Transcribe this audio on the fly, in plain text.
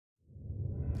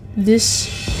This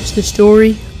is the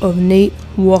story of Nate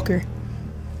Walker.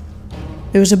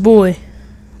 There was a boy,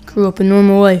 grew up a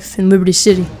normal life in Liberty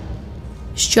City.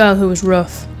 His childhood was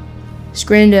rough. His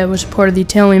granddad was a part of the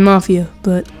Italian Mafia,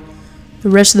 but the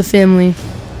rest of the family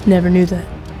never knew that.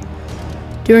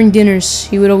 During dinners,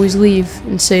 he would always leave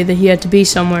and say that he had to be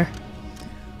somewhere.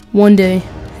 One day,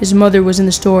 his mother was in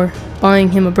the store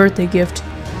buying him a birthday gift.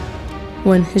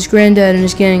 When his granddad and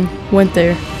his gang went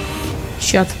there, he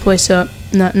shot the place up,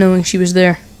 not knowing she was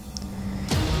there.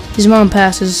 His mom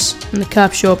passes, and the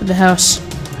cops show up at the house.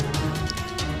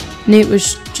 Nate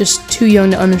was just too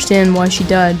young to understand why she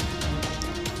died.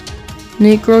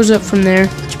 Nate grows up from there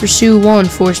to pursue law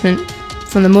enforcement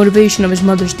from the motivation of his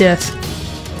mother's death.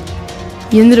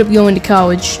 He ended up going to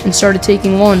college and started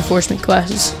taking law enforcement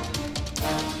classes.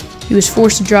 He was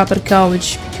forced to drop out of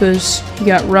college because he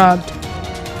got robbed.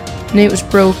 Nate was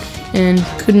broke and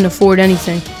couldn't afford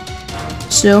anything.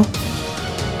 So,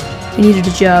 he needed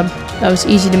a job that was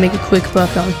easy to make a quick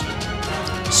buck on.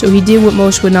 So he did what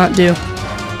most would not do.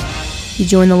 He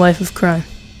joined the life of crime.